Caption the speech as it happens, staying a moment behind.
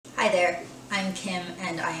Hi there, I'm Kim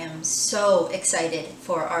and I am so excited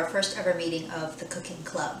for our first ever meeting of the cooking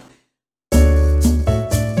club.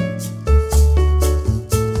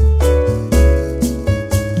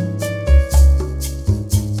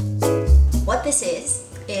 What this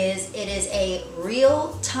is it is a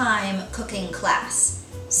real-time cooking class.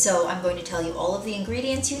 So I'm going to tell you all of the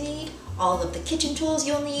ingredients you need, all of the kitchen tools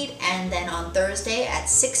you'll need, and then on Thursday at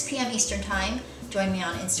 6 p.m. Eastern Time, join me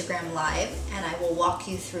on Instagram Live and I will walk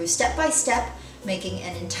you through step by step making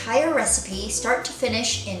an entire recipe start to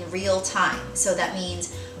finish in real time. So that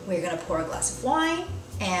means we're going to pour a glass of wine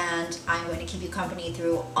and I'm going to keep you company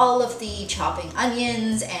through all of the chopping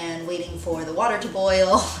onions and waiting for the water to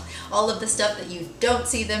boil, all of the stuff that you don't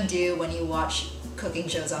see them do when you watch cooking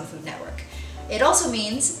shows on Food Network. It also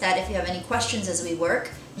means that if you have any questions as we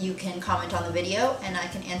work, you can comment on the video and I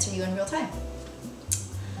can answer you in real time.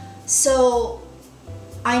 So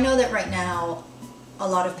I know that right now a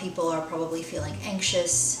lot of people are probably feeling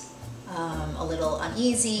anxious, a little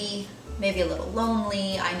uneasy, maybe a little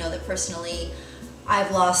lonely. I know that personally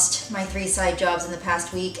I've lost my 3 side jobs in the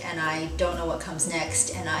past week and I don't know what comes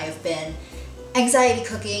next, and I have been anxiety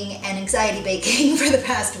cooking and anxiety baking for the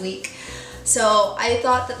past week. So I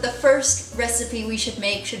thought that the first recipe we should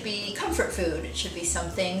make should be comfort food. It should be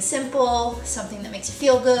something simple, something that makes you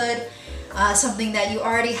feel good, something that you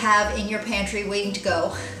already have in your pantry waiting to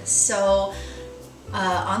go. So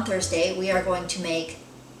on Thursday we are going to make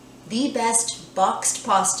the best boxed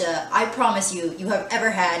pasta I promise you have ever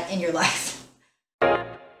had in your life.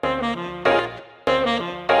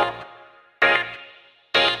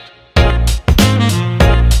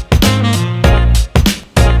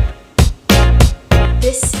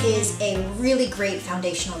 This is a really great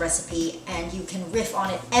foundational recipe and you can riff on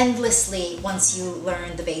it endlessly once you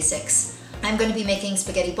learn the basics. I'm going to be making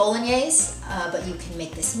spaghetti bolognese, but you can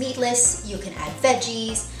make this meatless, you can add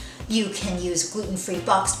veggies, you can use gluten-free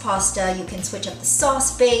boxed pasta, you can switch up the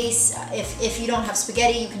sauce base. If you don't have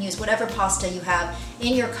spaghetti, you can use whatever pasta you have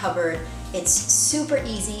in your cupboard. It's super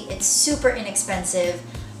easy, it's super inexpensive,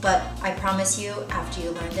 but I promise you, after you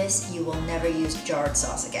learn this, you will never use jarred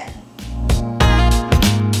sauce again.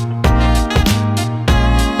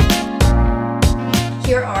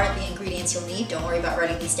 Here are the ingredients you'll need. Don't worry about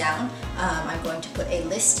writing these down. I'm going to put a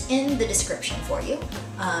list in the description for you.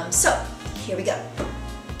 So here we go.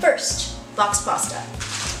 First, boxed pasta.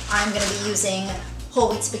 I'm going to be using whole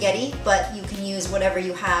wheat spaghetti, but you can use whatever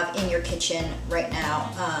you have in your kitchen right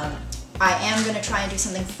now. I am going to try and do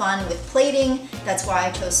something fun with plating. That's why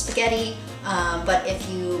I chose spaghetti. But if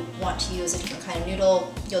you want to use a different kind of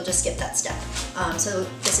noodle, you'll just skip that step. So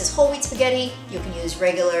this is whole wheat spaghetti. You can use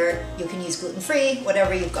regular, you can use gluten-free,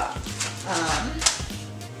 whatever you've got.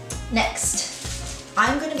 Next,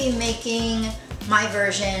 I'm going to be making my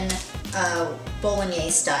version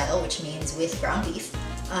bolognese style, which means with ground beef.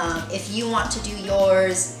 If you want to do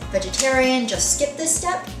yours vegetarian, just skip this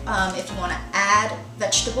step. If you want to add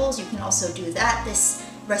vegetables, you can also do that. This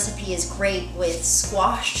recipe is great with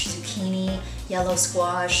squash, zucchini, yellow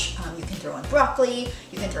squash. You can throw in broccoli,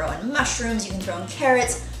 you can throw in mushrooms, you can throw in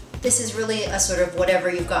carrots. This is really a sort of whatever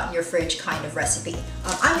you've got in your fridge kind of recipe.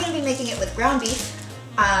 I'm going to be making it with ground beef.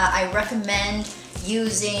 I recommend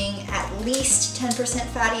using at least 10%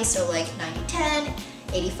 fatty, so like 90-10,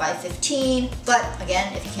 85-15, but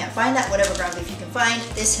again, if you can't find that, whatever ground beef you can find.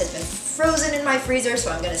 This has been frozen in my freezer,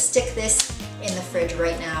 so I'm going to stick this in the fridge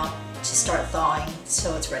right now to start thawing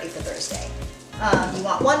so it's ready for Thursday. You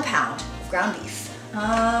want 1 pound of ground beef.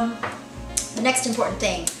 The next important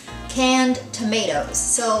thing, canned tomatoes.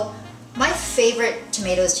 So my favorite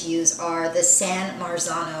tomatoes to use are the San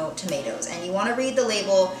Marzano tomatoes, and you want to read the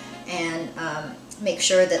label and make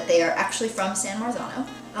sure that they are actually from San Marzano.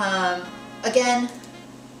 Again,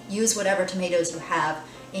 use whatever tomatoes you have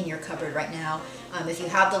in your cupboard right now. If you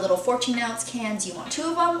have the little 14-ounce cans, you want 2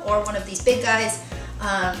 of them or one of these big guys.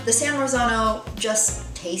 The San Marzano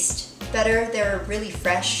just taste better. They're really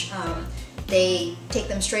fresh. They take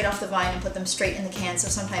them straight off the vine and put them straight in the can, so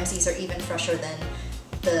sometimes these are even fresher than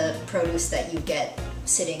the produce that you get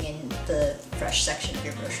sitting in the fresh section of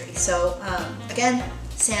your grocery. So again,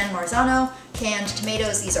 San Marzano, canned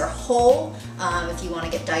tomatoes. These are whole. If you want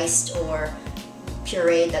to get diced or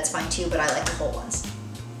pureed, that's fine too, but I like the whole ones.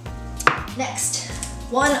 Next,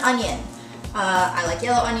 1 onion. I like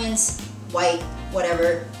yellow onions, white,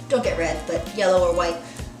 whatever. Don't get red, but yellow or white,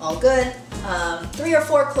 all good. 3 or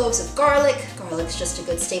 4 cloves of garlic. Garlic's just a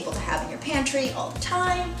good staple to have in your pantry all the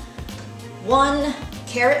time. 1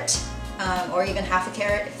 carrot, or even half a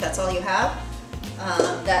carrot if that's all you have.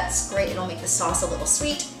 That's great, it'll make the sauce a little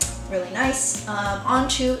sweet, really nice. On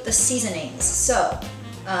to the seasonings. So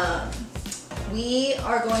we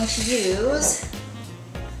are going to use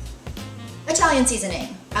Italian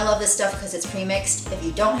seasoning. I love this stuff because it's pre-mixed. If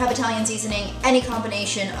you don't have Italian seasoning, any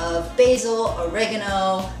combination of basil,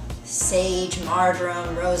 oregano, sage,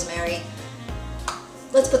 marjoram, rosemary.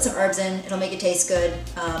 Let's put some herbs in. It'll make it taste good.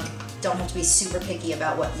 Don't have to be super picky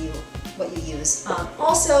about what you use.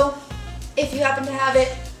 Also, if you happen to have it,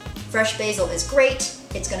 fresh basil is great.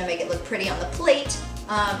 It's going to make it look pretty on the plate.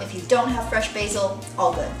 If you don't have fresh basil,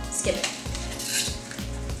 all good. Skip it.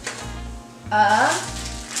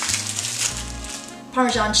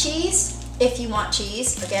 Parmesan cheese, if you want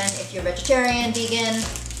cheese. Again, if you're vegetarian, vegan,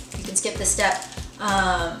 you can skip this step.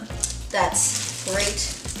 That's great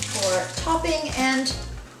for topping and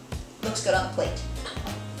looks good on the plate.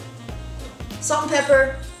 Salt and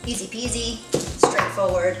pepper, easy peasy,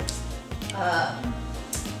 straightforward.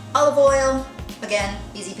 Olive oil, again,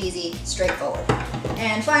 easy peasy, straightforward.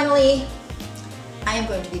 And finally, I am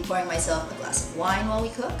going to be pouring myself a glass of wine while we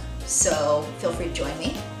cook, so feel free to join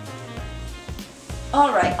me.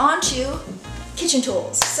 All right, on to kitchen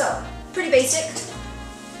tools. So, pretty basic.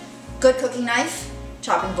 Good cooking knife,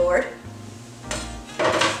 chopping board.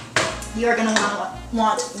 You're gonna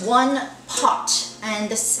want one pot, and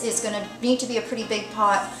this is gonna need to be a pretty big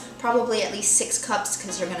pot, probably at least 6 cups,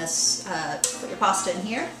 because you're gonna put your pasta in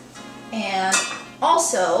here. And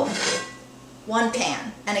also, one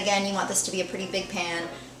pan. And again, you want this to be a pretty big pan,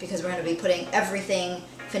 because we're gonna be putting everything,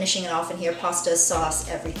 finishing it off in here, pasta, sauce,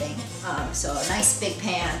 everything. So a nice big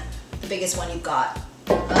pan, the biggest one you've got.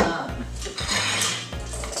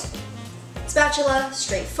 Spatula,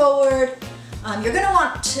 straightforward. You're gonna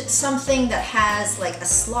want something that has like a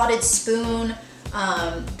slotted spoon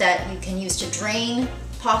that you can use to drain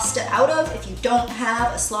pasta out of. If you don't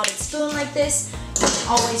have a slotted spoon like this, you can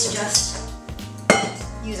always just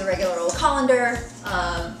use a regular old colander,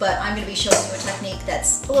 but I'm going to be showing you a technique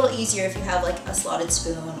that's a little easier if you have like a slotted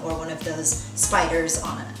spoon or one of those spiders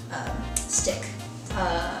on a stick.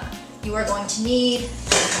 You are going to need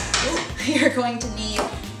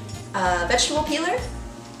a vegetable peeler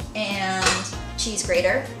and cheese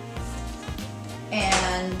grater.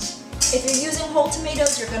 And if you're using whole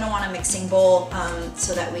tomatoes, you're going to want a mixing bowl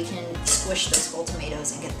so that we can squish those whole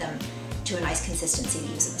tomatoes and get them to a nice consistency to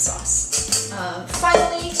use in the sauce.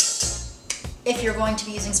 Finally, if you're going to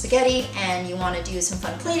be using spaghetti and you want to do some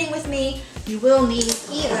fun plating with me, you will need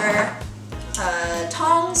either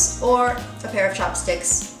tongs or a pair of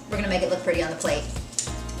chopsticks. We're going to make it look pretty on the plate.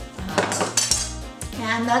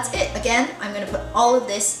 And that's it. Again, I'm going to put all of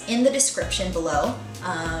this in the description below.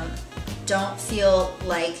 Don't feel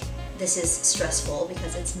like this is stressful,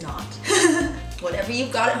 because it's not. Whatever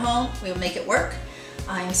you've got at home, we'll make it work.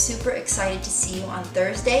 I'm super excited to see you on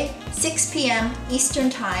Thursday, 6 p.m. Eastern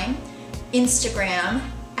Time, Instagram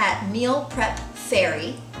at Meal Prep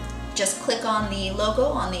Fairy. Just click on the logo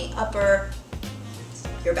on the upper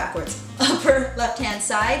left-hand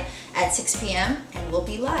side at 6 p.m. and we'll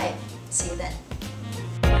be live. See you then.